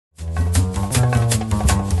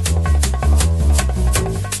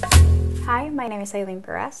my name is Eylene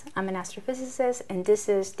Pirez. I'm an astrophysicist, and this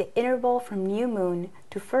is the interval from new moon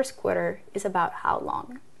to first quarter is about how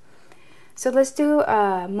long. So let's do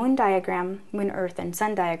a moon diagram, moon, earth, and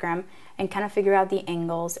sun diagram, and kind of figure out the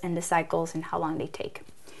angles and the cycles and how long they take.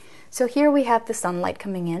 So here we have the sunlight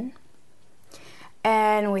coming in,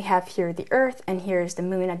 and we have here the earth, and here is the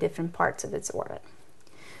moon at different parts of its orbit.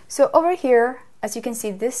 So over here, as you can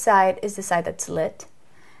see, this side is the side that's lit,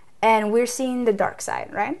 and we're seeing the dark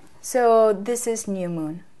side, right? So this is new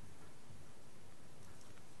moon.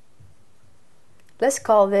 Let's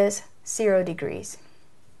call this 0 degrees.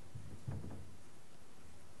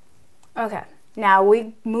 Okay, now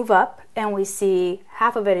we move up and we see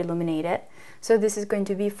half of it illuminated. So this is going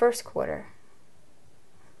to be first quarter.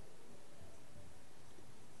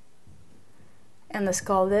 And let's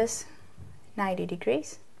call this 90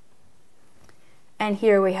 degrees. And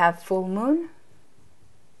here we have full moon.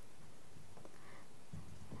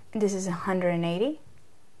 This is 180.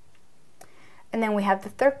 And then we have the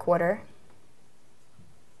third quarter.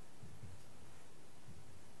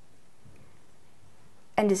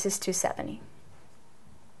 And this is 270.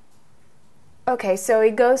 Okay, so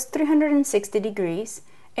it goes 360 degrees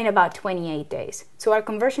in about 28 days. So our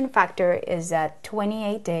conversion factor is that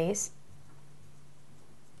 28 days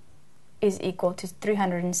is equal to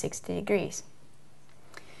 360 degrees.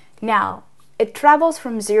 Now, it travels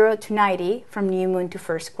from 0 to 90, from new moon to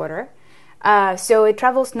first quarter. So it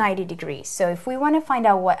travels 90 degrees. So if we want to find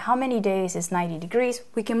out how many days is 90 degrees,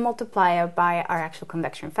 we can multiply it by our actual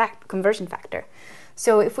conversion factor.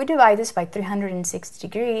 So if we divide this by 360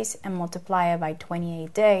 degrees and multiply it by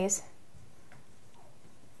 28 days,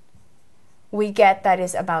 we get that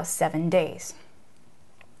is about 7 days.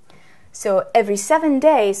 So every 7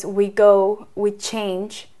 days we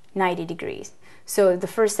change 90 degrees. So the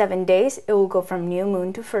first 7 days, it will go from new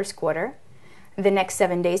moon to first quarter. The next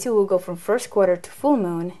 7 days, it will go from first quarter to full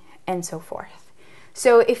moon, and so forth.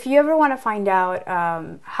 So if you ever want to find out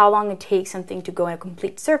how long it takes something to go in a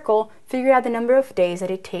complete circle, figure out the number of days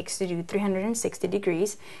that it takes to do 360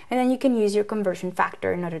 degrees, and then you can use your conversion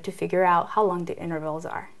factor in order to figure out how long the intervals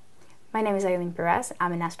are. My name is Eylene Pirez.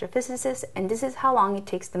 I'm an astrophysicist, and this is how long it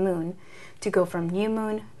takes the moon to go from new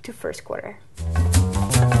moon to first quarter.